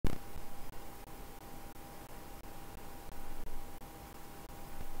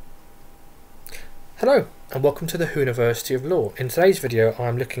Hello and welcome to the Who University of Law. In today's video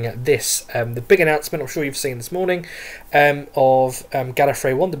I'm looking at this, the big announcement I'm sure you've seen this morning of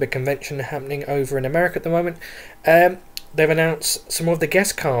Gallifrey 1, the big convention happening over in America at the moment. They've announced some of the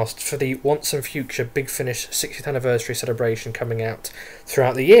guest cast for the Once and Future Big Finish 60th anniversary celebration coming out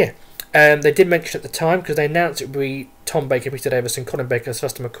throughout the year. They did mention at the time, because they announced it would be Tom Baker, Peter Davison, Colin Baker,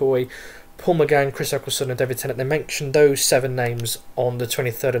 Sylvester McCoy, Paul McGann, Chris Eccleston and David Tennant. They mentioned those 7 names on the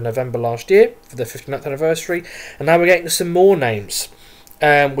 23rd of November last year for the 59th anniversary, and now we're getting some more names.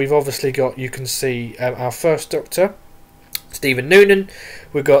 We've obviously got, you can see our first Doctor, Stephen Noonan,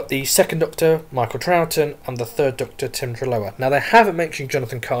 we've got the second Doctor, Michael Troughton, and the third Doctor, Tim Treloar. Now they haven't mentioned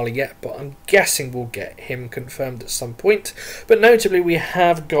Jonathan Carley yet, but I'm guessing we'll get him confirmed at some point. But notably we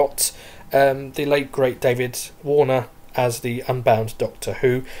have got the late great David Warner as the Unbound Doctor,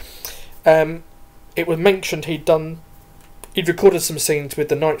 who it was mentioned he'd recorded some scenes with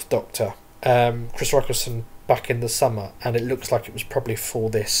the Ninth Doctor, Chris Eccleston, back in the summer, and it looks like it was probably for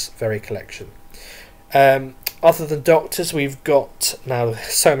this very collection. Other than Doctors, we've got, now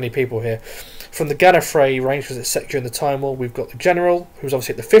so many people here, from the Gallifrey range, because it's set during the Time War, we've got the General, who's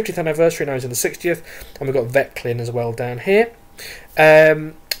obviously at the 50th anniversary, now he's in the 60th, and we've got Vecklin as well down here.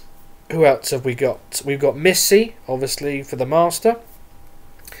 Who else have we got? We've got Missy, obviously, for the Master.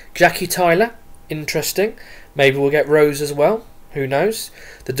 Jackie Tyler, interesting. Maybe we'll get Rose as well. Who knows?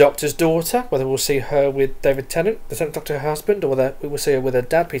 The Doctor's daughter, whether we'll see her with David Tennant, the 7th Doctor, her husband, or whether we will see her with her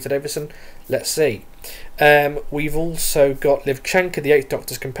dad, Peter Davison. Let's see. We've also got Liv Chenka, the 8th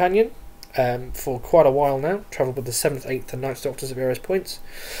Doctor's companion, for quite a while now. Travelled with the 7th, 8th and 9th Doctors at various points.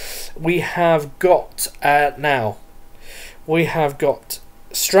 We have got,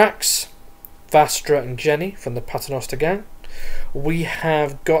 Strax, Vastra and Jenny from the Paternoster gang. We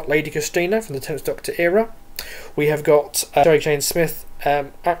have got Lady Christina from the 10th Doctor era. We have got Jerry Jane Smith,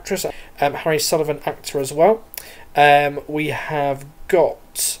 actress, Harry Sullivan, actor as well. We have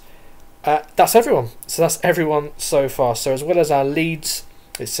got, that's everyone. So that's everyone so far. So as well as our leads,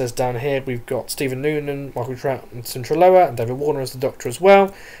 it says down here, we've got Stephen Noonan, Michael Troughton, Tim Treloar, and David Warner as the Doctor as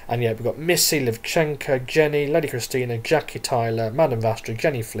well. And yeah, we've got Missy, Liv Chenka, Jenny, Lady Christina, Jackie Tyler, Madame Vastra,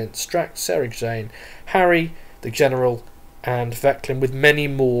 Jenny Flint, Strax, Sarah Jane, Harry, the General, and Vecklin, with many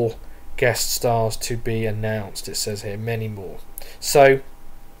more guest stars to be announced. It says here, many more. So,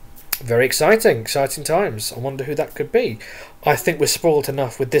 very exciting times. I wonder who that could be. I think we're spoiled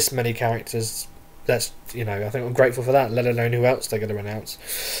enough with this many characters. That's, I think I'm grateful for that, let alone who else they're going to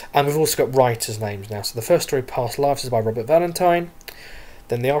announce. And we've also got writers' names now. So the first story, Past Lives, is by Robert Valentine.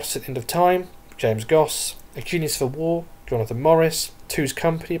 Then The Artist at the End of Time, James Goss. A Genius for War, Jonathan Morris. Two's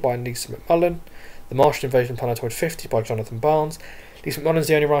Company by Lisa McMullen. The Martian Invasion Planetoid 50 by Jonathan Barnes. Lisa McMullen's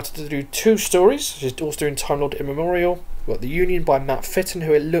the only writer to do 2 stories. She's also doing Time Lord Immemorial. We've got The Union by Matt Fitton,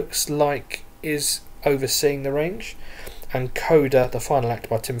 who it looks like is overseeing the range. And Coda, the final act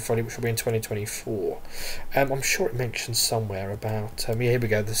by Tim Foley, which will be in 2024. I'm sure it mentions somewhere about, yeah, here we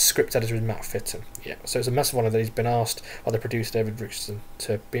go, the script editor is Matt Fitton. Yeah, so it's a massive one that he's been asked by the producer David Richardson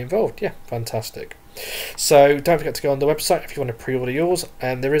to be involved. Yeah, fantastic. So don't forget to go on the website if you want to pre-order yours,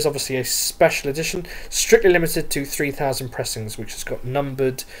 and there is obviously a special edition, strictly limited to 3,000 pressings, which has got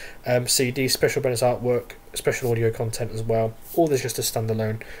numbered CDs, special bonus artwork, special audio content as well. All this just a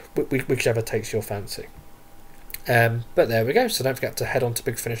standalone, whichever takes your fancy. But there we go. So don't forget to head on to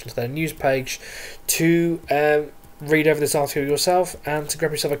Big Finish into their news page to read over this article yourself and to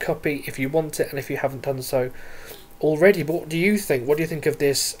grab yourself a copy if you want it, and if you haven't done so already. But what do you think? What do you think of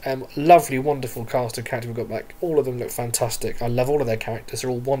this lovely, wonderful cast of characters we've got back? All of them look fantastic. I love all of their characters.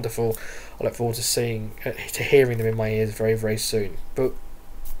 They're all wonderful. I look forward to hearing them in my ears very, very soon. But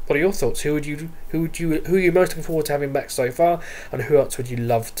what are your thoughts? Who are you most looking forward to having back so far, and who else would you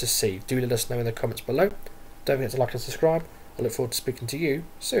love to see? Do let us know in the comments below. Don't forget to like and subscribe. I look forward to speaking to you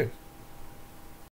soon.